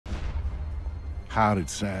How did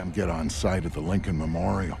Sam get on site at the Lincoln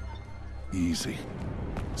Memorial? Easy.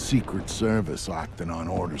 Secret Service acting on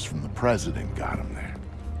orders from the President got him there.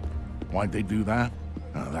 Why'd they do that?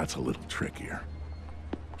 That's a little trickier.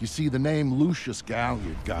 You see, the name Lucius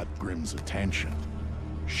Galliard got Grimm's attention.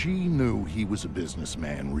 She knew he was a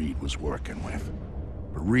businessman Reed was working with.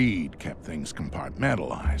 But Reed kept things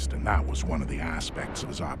compartmentalized, and that was one of the aspects of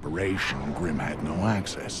his operation Grimm had no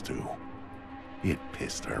access to. It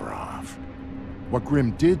pissed her off. What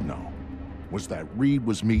Grimm did know was that Reed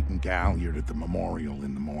was meeting Galliard at the memorial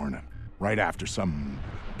in the morning, right after some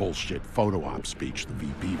bullshit photo op speech the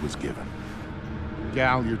VP was giving.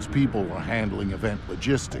 Galliard's people were handling event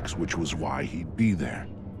logistics, which was why he'd be there.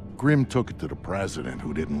 Grimm took it to the President,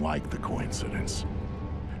 who didn't like the coincidence.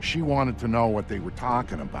 She wanted to know what they were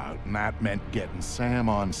talking about, and that meant getting Sam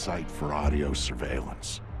on site for audio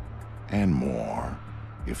surveillance. And more,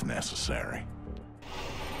 if necessary.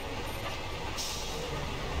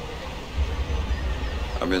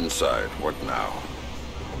 I'm inside. What now?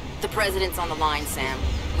 The President's on the line, Sam.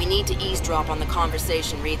 We need to eavesdrop on the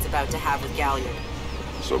conversation Reed's about to have with Galliard.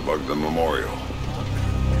 So bug the memorial.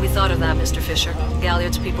 We thought of that, Mr. Fisher.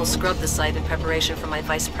 Galliard's people scrubbed the site in preparation for my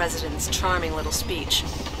Vice President's charming little speech.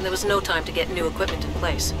 And there was no time to get new equipment in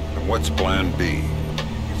place. And what's plan B?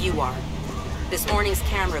 You are. This morning's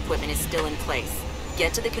camera equipment is still in place.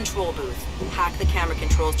 Get to the control booth, hack the camera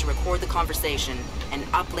controls to record the conversation, and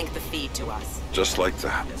uplink the feed to us. Just like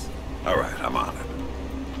that? All right, I'm on it.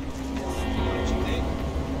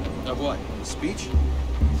 Of what? The speech?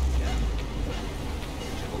 Yeah.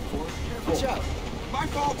 Watch out! My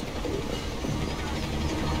fault!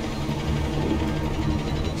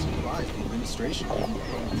 Surprised the administration didn't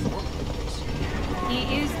inform us. He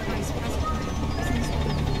is the vice president.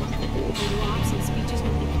 The laws and speeches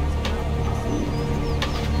nobody cares about.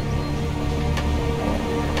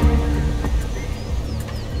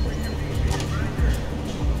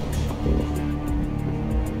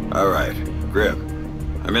 All right, Grimm.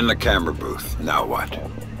 I'm in the camera booth. Now what?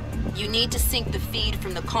 You need to sync the feed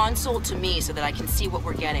from the console to me so that I can see what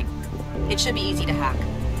we're getting. It should be easy to hack.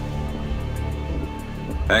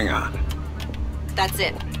 Hang on. That's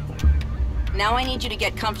it. Now I need you to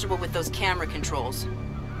get comfortable with those camera controls.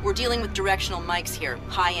 We're dealing with directional mics here,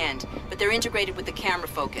 high-end, but they're integrated with the camera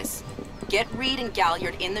focus. Get Reed and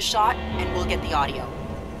Galliard in the shot, and we'll get the audio.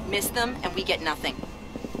 Miss them, and we get nothing.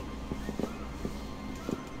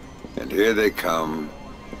 And here they come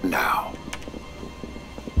now.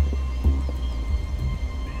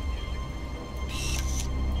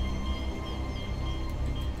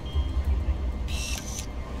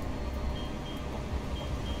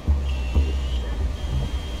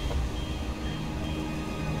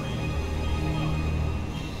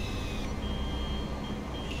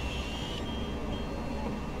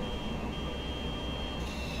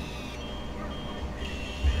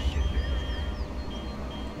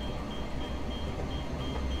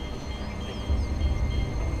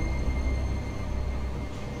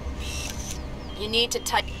 You need to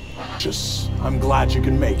type. I'm glad you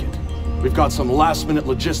can make it. We've got some last-minute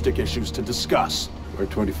logistic issues to discuss. We're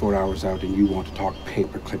 24 hours out and you want to talk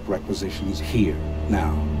paperclip requisitions here,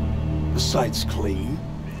 now. The site's clean,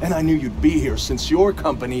 and I knew you'd be here since your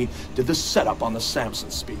company did the setup on the Samson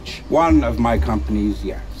speech. One of my companies,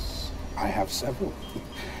 yes. I have several.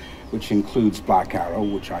 Which includes Black Arrow,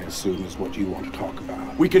 which I assume is what you want to talk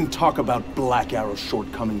about. We can talk about Black Arrow's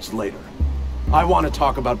shortcomings later. I want to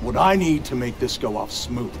talk about what I need to make this go off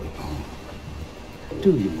smoothly.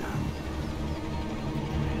 Do you now?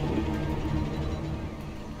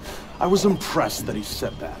 I was impressed that he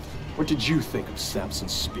said that. What did you think of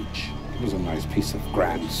Samson's speech? It was a nice piece of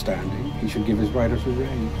grandstanding. He should give his writers a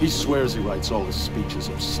raise. He swears he writes all his speeches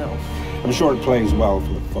himself. I'm sure it plays well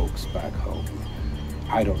for the folks back home.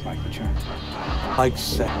 I don't like the chance. Like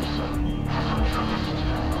said.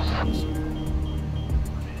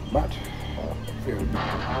 But fear not.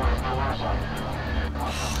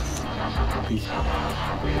 Peace.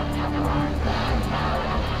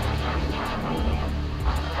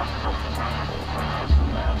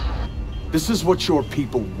 This is what your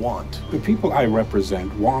people want. The people I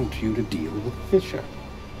represent want you to deal with Fisher.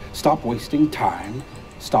 Stop wasting time.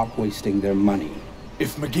 Stop wasting their money.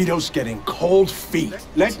 If Megiddo's getting cold feet...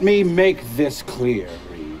 Let me make this clear,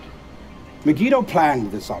 Reed. Megiddo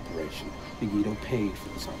planned this operation. Megiddo paid for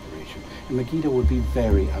this operation. And Megiddo would be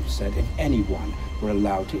very upset if anyone were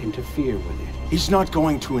allowed to interfere with it. He's not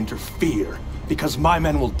going to interfere, because my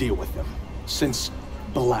men will deal with them. Since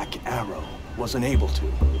Black Arrow wasn't able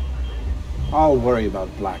to. I'll worry about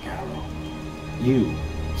Black Arrow. You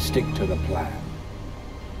stick to the plan.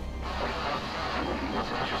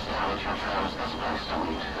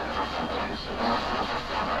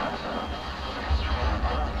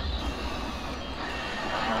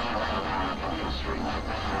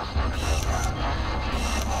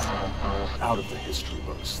 out of the history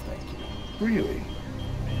books, thank you. Really?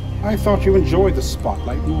 I thought you enjoyed the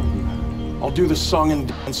spotlight more than that. I'll do the song and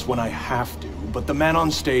dance when I have to, but the man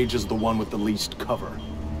on stage is the one with the least cover.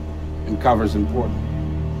 And cover's important.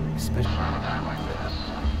 Especially at a time like this.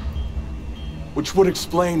 Which would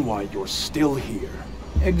explain why you're still here.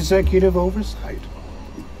 Executive oversight.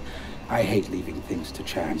 I hate leaving things to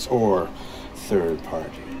chance or third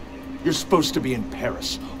party. You're supposed to be in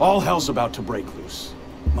Paris. All hell's about to break loose.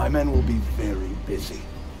 My men will be very busy.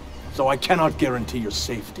 So I cannot guarantee your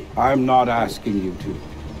safety. I'm not asking you to.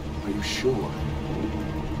 Are you sure?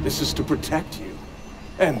 This is to protect you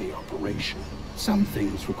and the operation. Some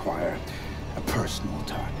things require a personal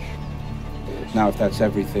touch. Now, if that's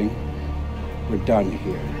everything, we're done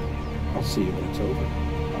here. I'll see you when it's over.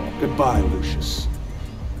 Goodbye, Lucius.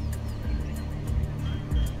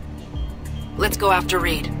 Let's go after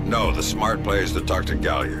Reed. No, the smart play is to talk to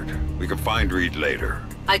Galliard. We can find Reed later.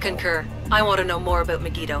 I concur. I want to know more about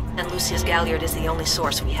Megiddo, and Lucius Galliard is the only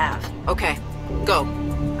source we have. Okay, go.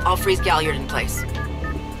 I'll freeze Galliard in place.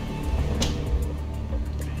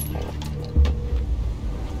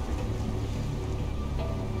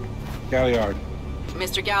 Galliard.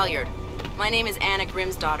 Mr. Galliard, my name is Anna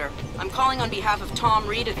Grimsdottir. I'm calling on behalf of Tom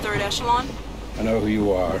Reed at 3rd Echelon. I know who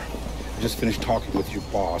you are. I just finished talking with your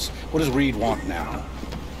boss. What does Reed want now?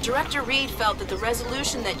 Director Reed felt that the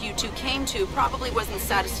resolution that you two came to probably wasn't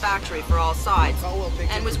satisfactory for all sides,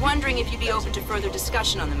 and was wondering if you'd be open to further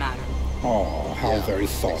discussion on the matter. Oh, how very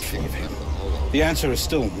thoughtful of him. The answer is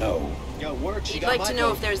still no. He'd like to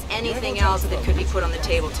know if there's anything else that could be put on the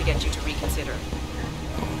table to get you to reconsider.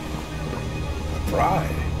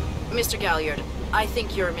 Pride. Mr. Galliard, I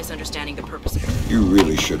think you're misunderstanding the purpose of it. You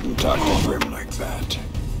really shouldn't talk to Grim like that.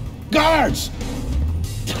 Guards!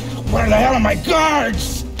 Where the hell are my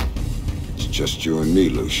guards? It's just you and me,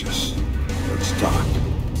 Lucius. Let's talk.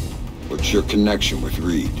 What's your connection with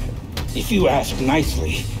Reed? If you ask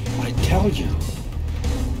nicely, I'd tell you.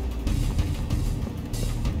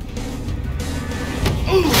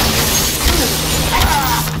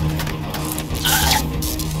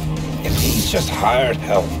 If he's just hired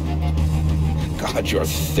help. God, you're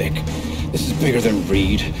thick. This is bigger than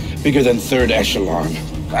Reed, bigger than 3rd Echelon.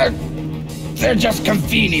 They're just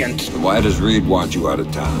convenient. Why does Reed want you out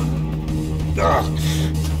of town?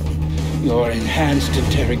 Your enhanced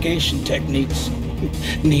interrogation techniques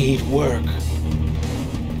need work.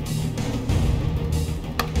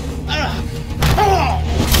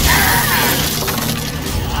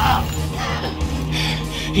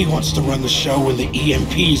 He wants to run the show when the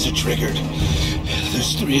EMPs are triggered.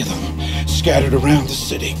 There's 3 of them scattered around the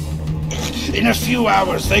city. In a few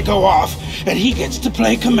hours, they go off, and he gets to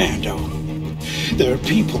play commando. There are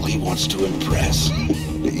people he wants to impress.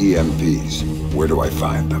 The EMPs. Where do I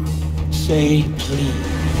find them? Say please.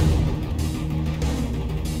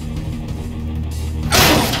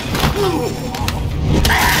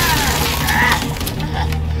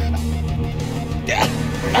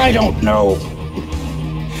 I don't know.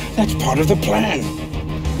 That's part of the plan.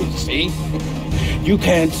 See? You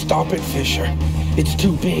can't stop it, Fisher. It's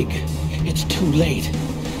too big. It's too late.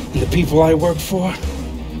 And the people I work for,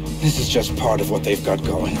 this is just part of what they've got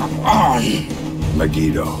going on.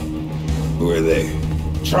 Megiddo. Who are they?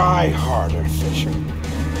 Try harder, Fisher.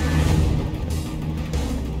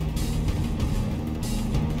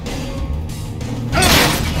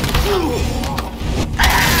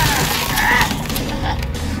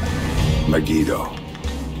 Megiddo.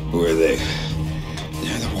 Who are they?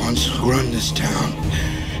 They're the ones who run this town.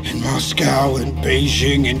 In Moscow and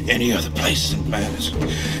Beijing and any other place that matters.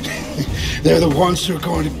 They're the ones who are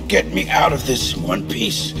going to get me out of this in one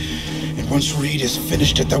piece. And once Reed is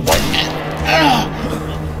finished at the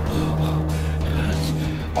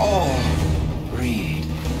all Reed.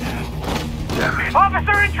 Damn it.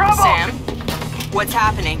 Officer in trouble! Sam, what's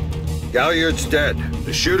happening? Galliard's dead.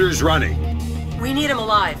 The shooter's running. We need him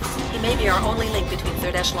alive. He may be our only link between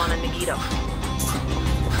 3rd Echelon and Megiddo.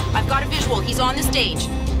 I've got a visual. He's on the stage.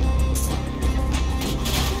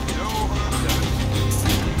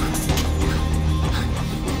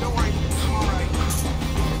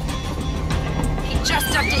 He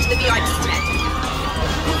just ducked into the VIP tent.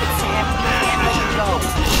 Move it, Sam. I should go.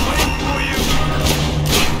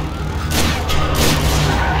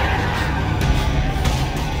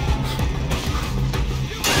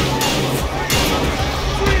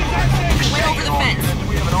 Way over the fence.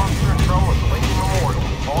 We have an officer in trouble at the Lincoln Memorial.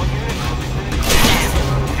 All units will be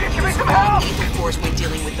sitting.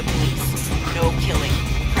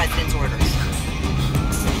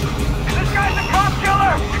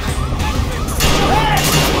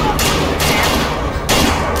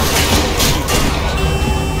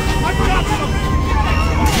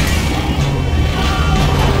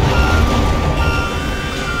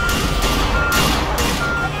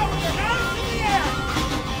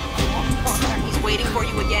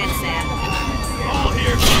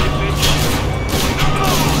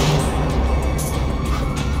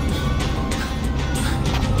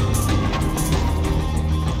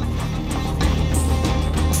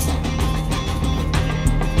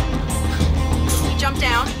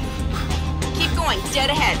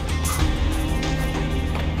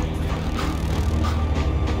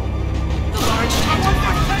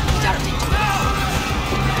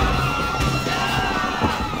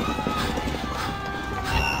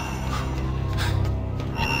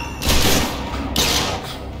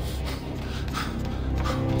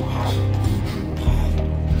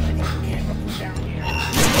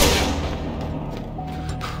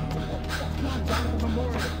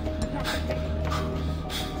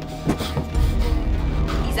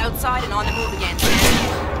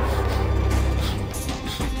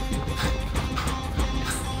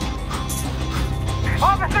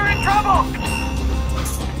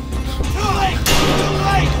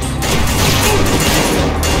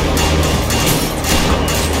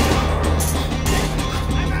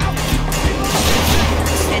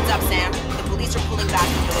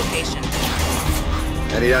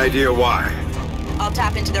 Any idea why? I'll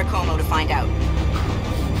tap into their Como to find out.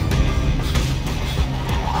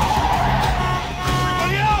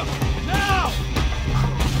 Everybody out! Now!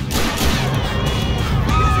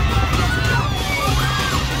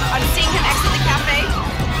 I'm seeing him exit the cafe.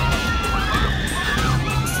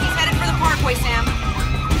 He's headed for the parkway, Sam.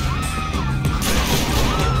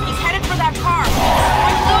 He's headed for that car.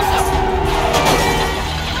 We're going to lose him.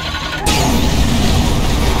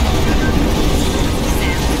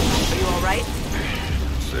 Sam, are you all right?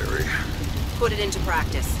 Siri. Put it into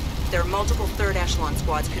practice. There are multiple third echelon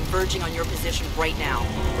squads converging on your position right now.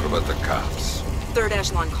 What about the cops? Third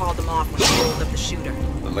echelon called them off when they rolled up the shooter.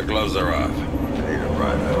 Then the gloves are off. Take it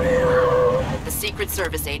right out of here. The Secret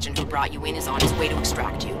Service agent who brought you in is on his way to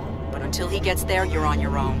extract you. But until he gets there, you're on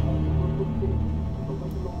your own.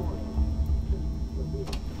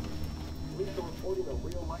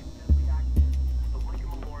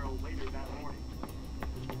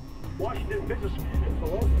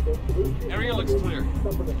 Area looks clear.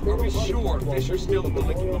 Are we sure Fisher's still in the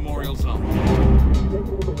Lincoln Memorial Zone?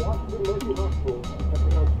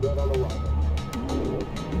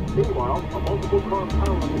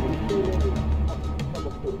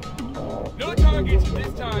 No targets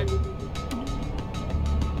this time.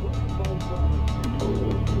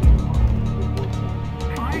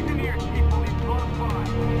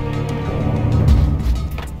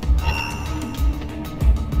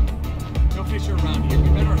 No Fisher around here. We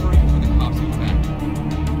better hurry before the cops get back.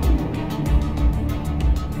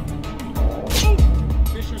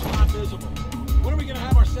 Fisher's not visible. When are we gonna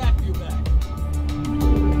have our SAT view back?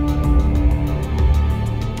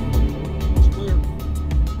 It's clear.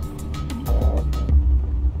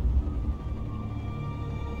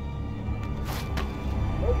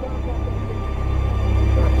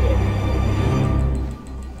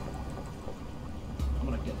 I'm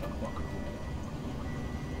gonna get that fucker.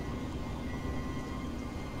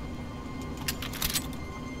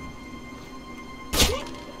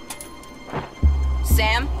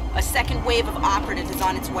 Sam, a second wave of operatives is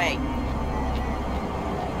on its way.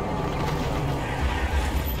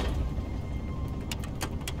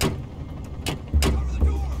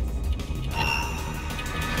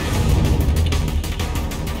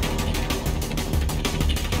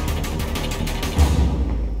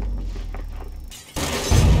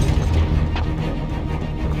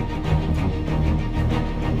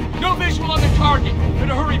 No visual on the target.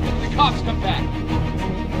 Better hurry before the cops come back.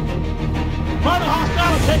 Find the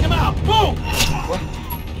hostile and take him out. Boom! What?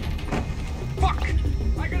 Fuck!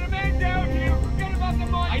 I got a man down here. Forget about the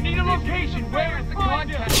money. I need a location. Where is the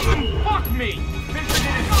contact? Fuck me! Fisher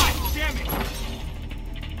did it. God damn it!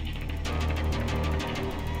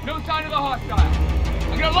 No sign of the hostile.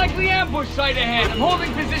 I got a likely ambush site ahead. I'm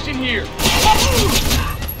holding position here.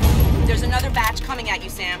 There's another batch coming at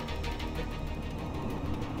you, Sam.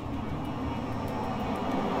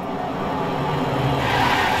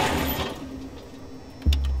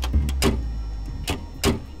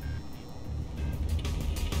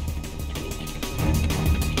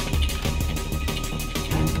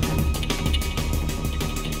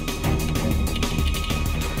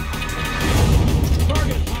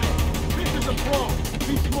 Target is high. Fisher's a pro.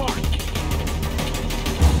 Be smart.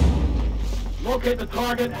 Locate the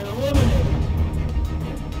target and eliminate him.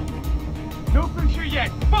 No Fisher yet.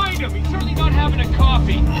 Find him. He's certainly not having a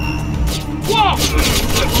coffee. Whoa!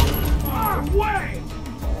 Way!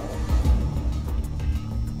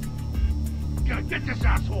 Gotta get this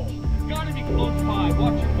asshole. He's gotta be close by.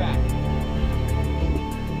 Watch your back.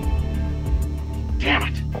 Damn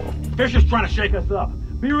it! Fisher's trying to shake us up.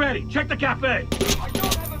 Be ready. Check the cafe. I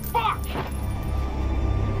don't have a fuck!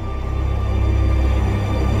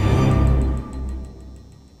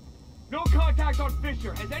 No contact on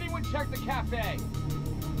Fisher. Has anyone checked the cafe?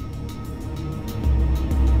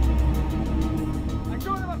 I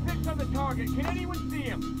don't have a fix on the target. Can anyone see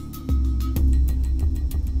him?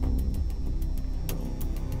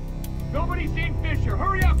 Nobody's seen Fisher.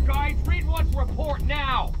 Hurry up, guys. Reed wants a report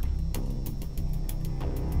now.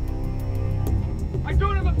 I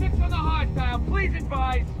don't have a fix on the hostile. Please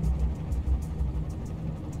advise.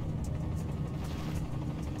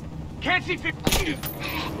 Can't see Fisher.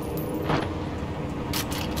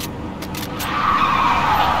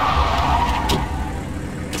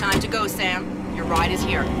 Time to go, Sam. Your ride is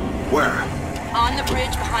here. Where? On the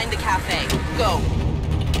bridge behind the cafe. Go.